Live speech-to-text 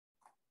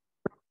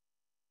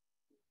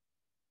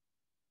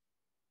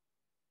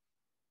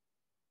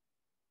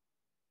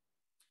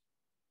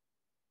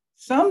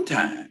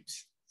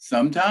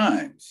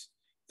sometimes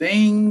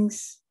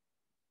things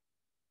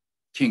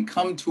can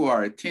come to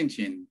our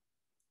attention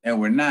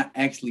and we're not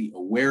actually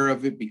aware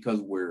of it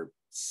because we're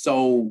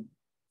so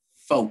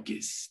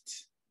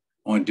focused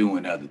on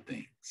doing other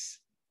things.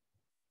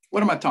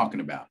 What am I talking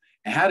about?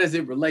 And how does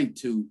it relate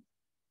to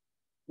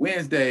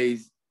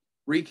Wednesday's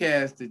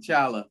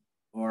Recasttchalla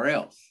or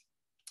else?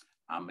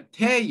 I'm going to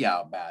tell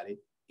y'all about it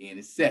in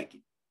a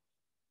second.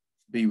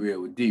 Be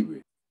real with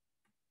D-Real.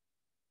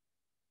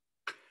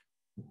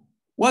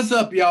 What's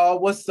up, y'all?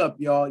 What's up,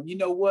 y'all? You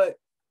know what?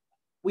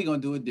 We're going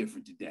to do it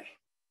different today.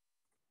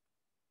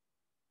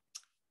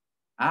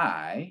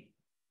 I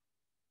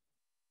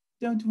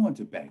don't want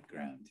a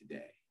background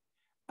today.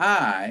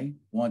 I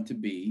want to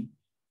be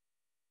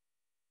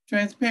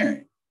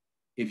transparent,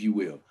 if you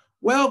will.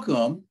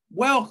 Welcome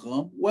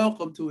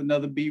to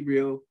another Be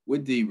Real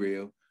with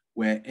D-Real,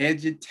 where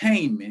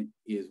edutainment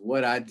is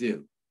what I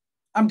do.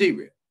 I'm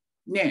D-Real.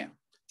 Now,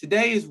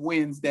 today is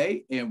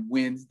Wednesday, and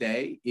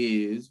Wednesday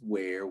is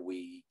where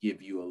we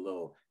give you a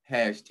little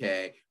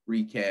hashtag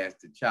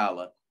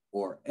Recasttchalla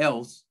or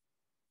else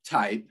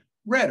type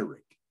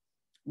rhetoric.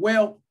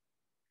 Well,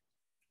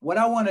 what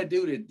I want to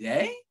do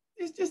today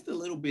is just a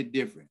little bit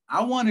different.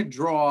 I want to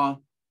draw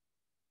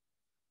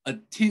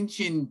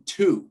attention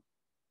to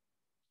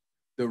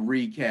the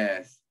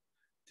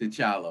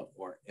Recasttchalla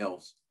or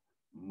else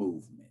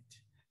movement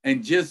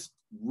and just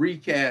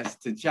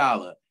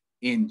Recasttchalla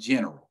in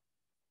general.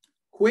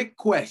 Quick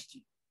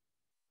question.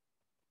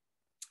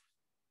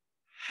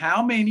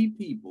 How many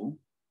people,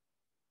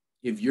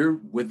 if you're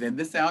within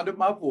the sound of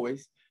my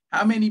voice,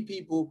 how many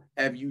people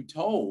have you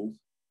told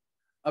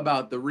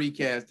about the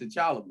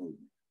Recasttchalla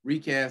movement?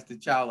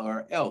 Recasttchalla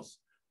or else.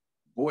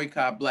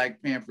 Boycott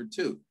Black Panther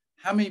 2.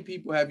 How many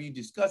people have you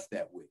discussed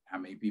that with? How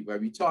many people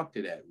have you talked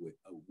to that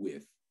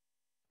with?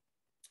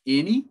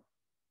 Any?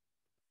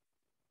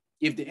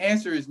 If the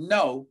answer is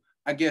no,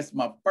 I guess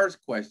my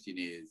first question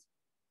is,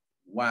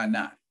 why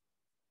not?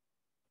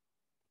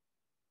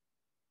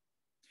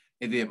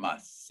 And then my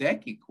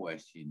second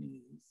question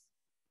is,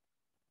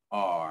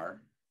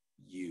 are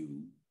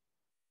you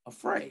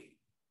afraid?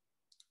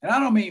 And I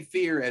don't mean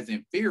fear as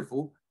in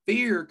fearful.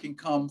 Fear can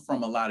come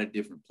from a lot of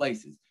different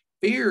places.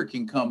 Fear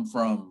can come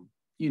from,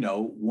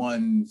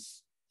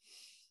 one's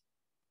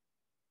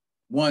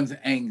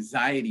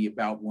anxiety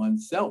about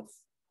oneself.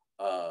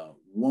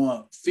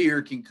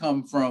 Fear can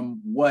come from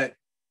what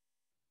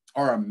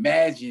are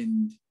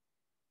imagined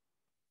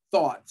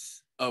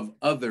thoughts of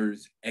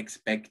others'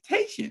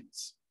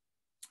 expectations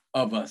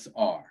of us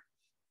are.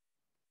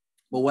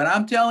 But what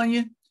I'm telling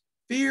you,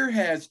 fear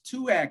has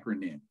two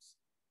acronyms.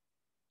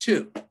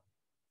 Two.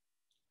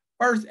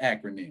 First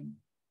acronym,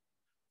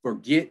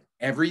 forget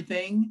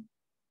everything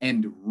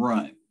and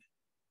run.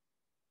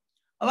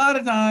 A lot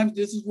of times,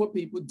 this is what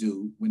people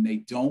do when they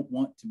don't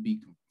want to be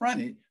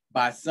confronted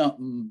by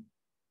something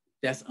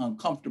that's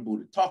uncomfortable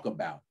to talk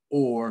about,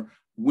 or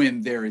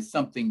when there is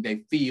something they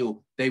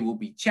feel they will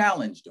be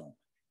challenged on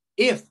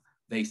if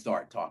they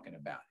start talking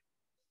about it.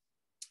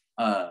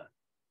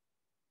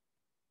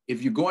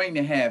 If you're going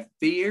to have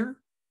fear,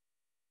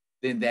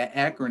 then that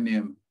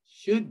acronym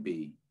should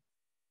be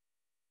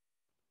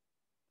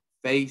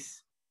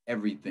face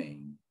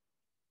everything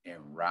and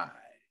rise.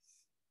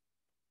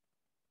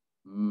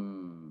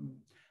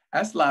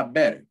 That's a lot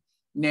better.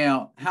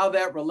 Now, how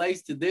that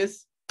relates to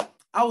this,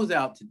 I was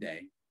out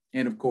today,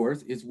 and of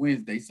course, it's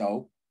Wednesday,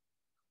 so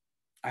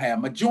I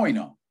had my joint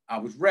on. I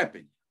was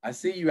repping. I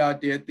see you out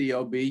there,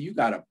 Theo B. You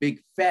got a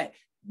big fat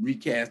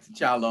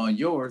Recasttchalla on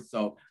yours,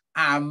 so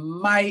I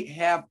might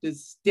have to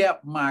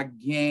step my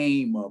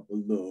game up a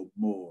little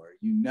more,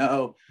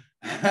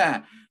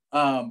 But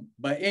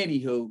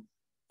anywho,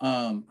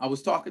 I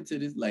was talking to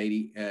this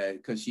lady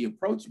because she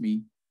approached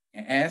me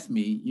and asked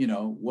me,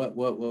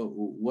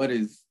 what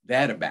is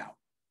that about?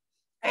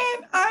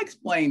 And I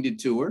explained it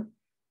to her.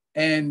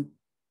 And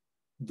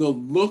the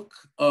look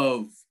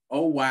of,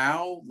 oh,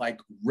 wow, like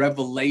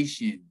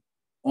revelation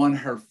on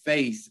her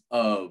face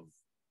of,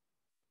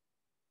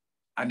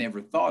 I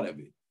never thought of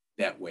it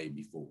that way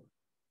before.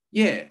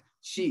 Yeah,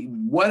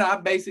 what I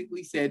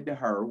basically said to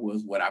her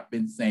was what I've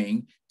been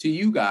saying to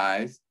you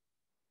guys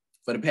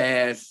for the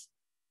past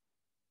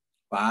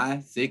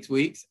 5-6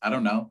 weeks. I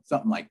don't know,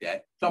 something like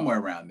that, somewhere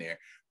around there.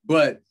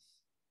 But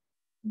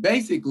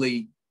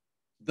basically,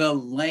 the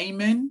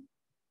layman,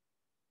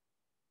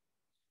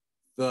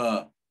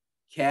 the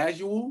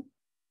casual,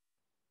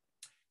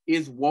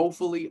 is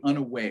woefully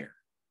unaware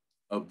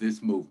of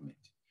this movement.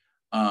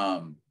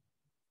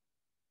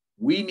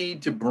 We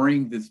need to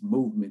bring this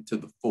movement to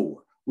the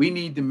fore. We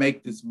need to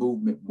make this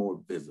movement more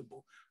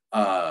visible.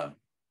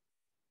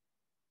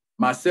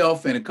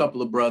 Myself and a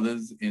couple of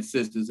brothers and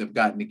sisters have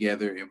gotten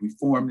together and we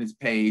formed this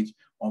page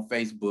on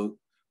Facebook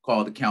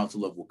called the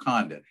Council of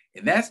Wakanda.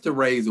 And that's to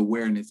raise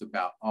awareness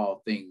about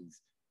all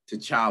things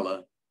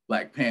T'Challa,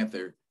 Black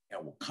Panther,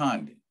 and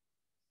Wakanda.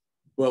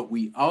 But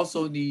we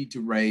also need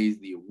to raise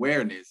the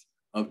awareness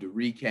of the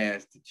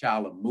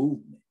Recasttchalla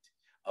movement.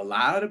 A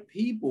lot of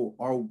people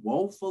are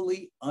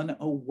woefully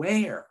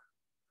unaware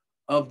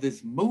of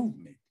this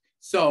movement.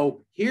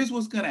 So here's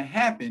what's going to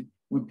happen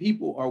when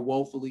people are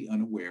woefully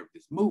unaware of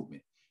this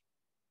movement.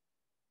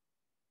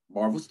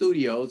 Marvel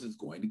Studios is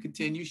going to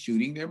continue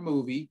shooting their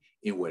movie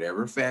in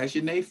whatever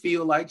fashion they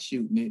feel like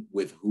shooting it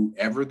with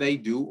whoever they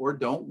do or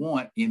don't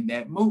want in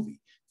that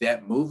movie.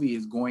 That movie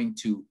is going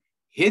to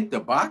hit the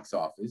box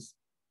office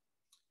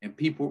and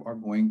people are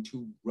going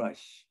to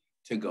rush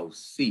to go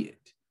see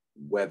it,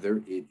 whether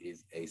it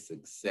is a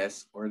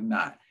success or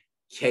not.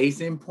 Case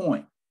in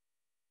point,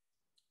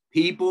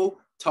 people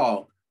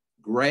talk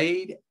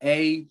grade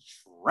A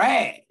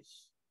trash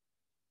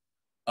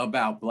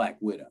about Black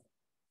Widow.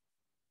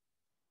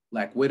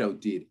 Black Widow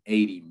did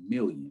 80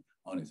 million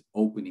on its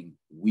opening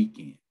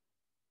weekend.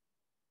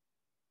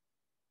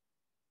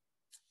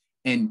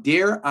 And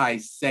dare I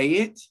say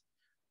it,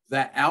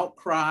 the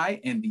outcry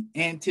and the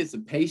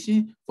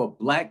anticipation for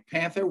Black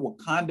Panther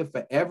Wakanda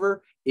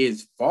Forever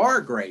is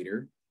far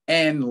greater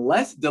and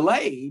less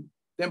delayed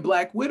than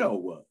Black Widow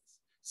was.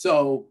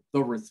 So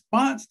the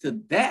response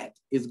to that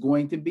is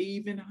going to be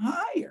even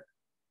higher.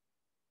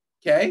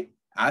 Okay,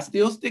 I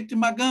still stick to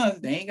my guns.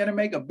 They ain't gonna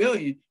make $1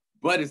 billion,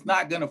 but it's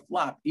not gonna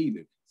flop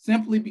either,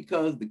 simply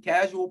because the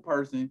casual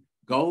person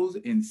goes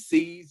and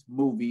sees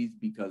movies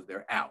because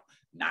they're out,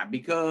 not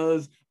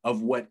because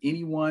of what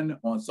anyone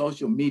on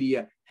social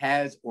media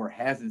has or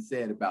hasn't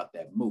said about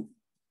that movie.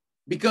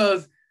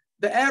 Because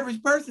the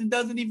average person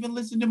doesn't even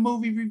listen to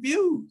movie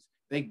reviews.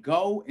 They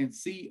go and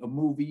see a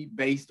movie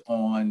based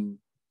on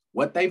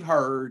what they've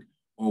heard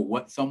or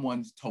what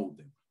someone's told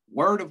them.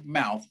 Word of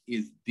mouth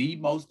is the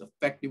most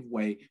effective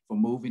way for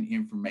moving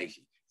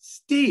information.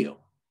 Still,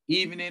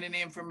 even in an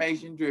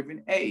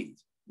information-driven age,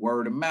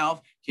 word of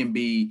mouth can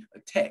be a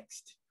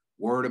text.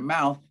 Word of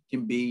mouth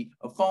can be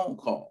a phone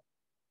call.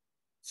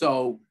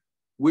 So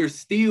we're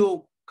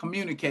still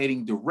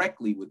communicating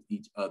directly with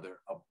each other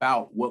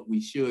about what we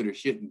should or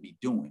shouldn't be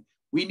doing.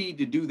 We need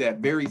to do that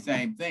very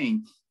same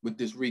thing with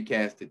this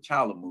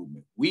Recasttchalla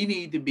movement. We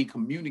need to be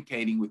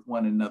communicating with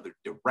one another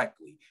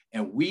directly,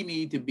 and we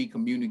need to be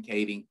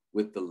communicating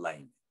with the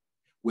layman,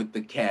 with the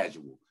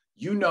casual.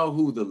 You know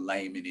who the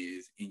layman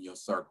is in your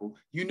circle.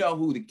 You know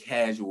who the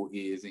casual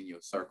is in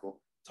your circle.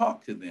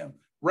 Talk to them.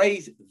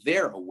 Raise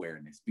their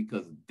awareness,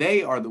 because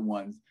they are the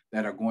ones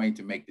that are going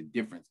to make the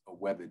difference of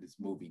whether this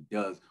movie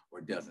does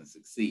or doesn't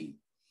succeed.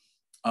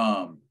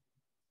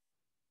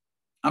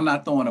 I'm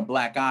not throwing a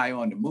black eye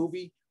on the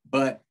movie,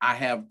 but I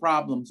have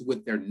problems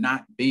with there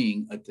not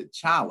being a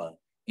T'Challa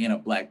in a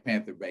Black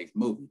Panther-based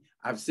movie.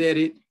 I've said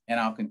it, and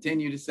I'll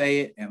continue to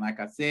say it. And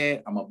like I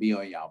said, I'm going to be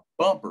on y'all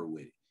bumper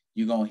with it.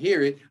 You're going to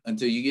hear it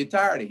until you get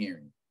tired of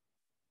hearing it.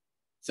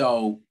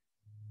 So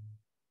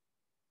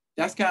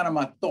that's kind of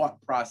my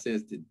thought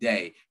process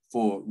today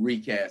for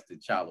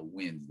Recasttchalla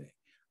Wednesday.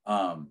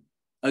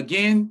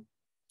 Again,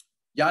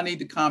 y'all need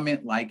to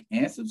comment, like,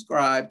 and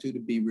subscribe to the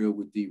Be Real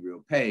with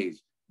D-Real page.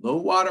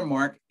 Little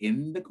watermark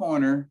in the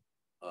corner,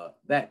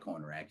 that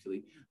corner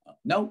actually.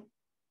 No,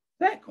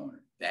 that corner,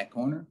 that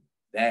corner,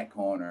 that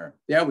corner.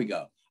 There we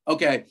go.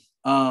 Okay,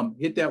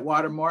 hit that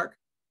watermark.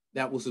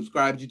 That will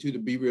subscribe you to the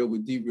Be Real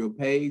with D-Real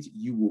page.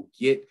 You will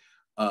get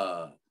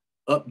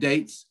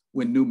updates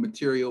when new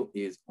material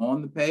is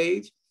on the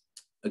page.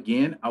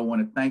 Again, I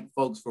want to thank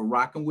folks for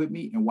rocking with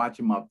me and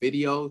watching my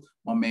videos.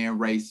 My man,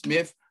 Ray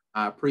Smith,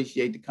 I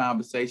appreciate the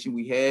conversation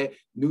we had.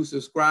 New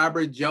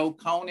subscriber, Joe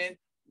Conan.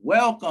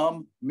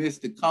 Welcome,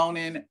 Mr.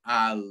 Conan.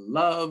 I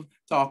love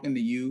talking to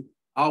you.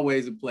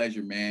 Always a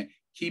pleasure, man.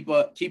 Keep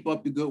up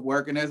the good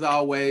work. And as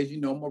always, you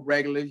know, my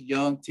regulars,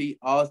 Young T.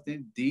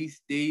 Austin, D.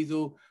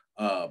 Steezel,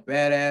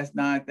 Badass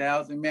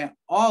 9000, man.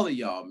 All of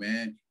y'all,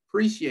 man.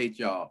 Appreciate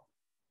y'all.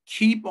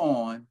 Keep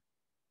on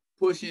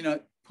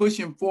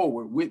pushing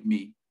forward with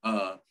me,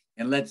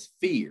 and let's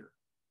fear.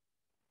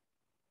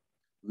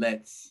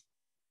 Let's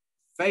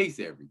face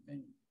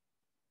everything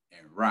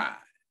and rise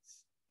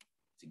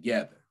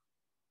together.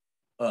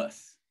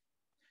 Us.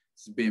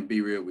 This has been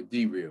Be Real with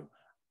D-Real.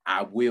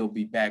 I will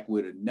be back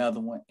with another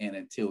one, and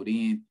until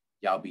then,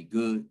 y'all be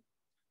good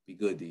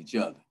to each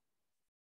other.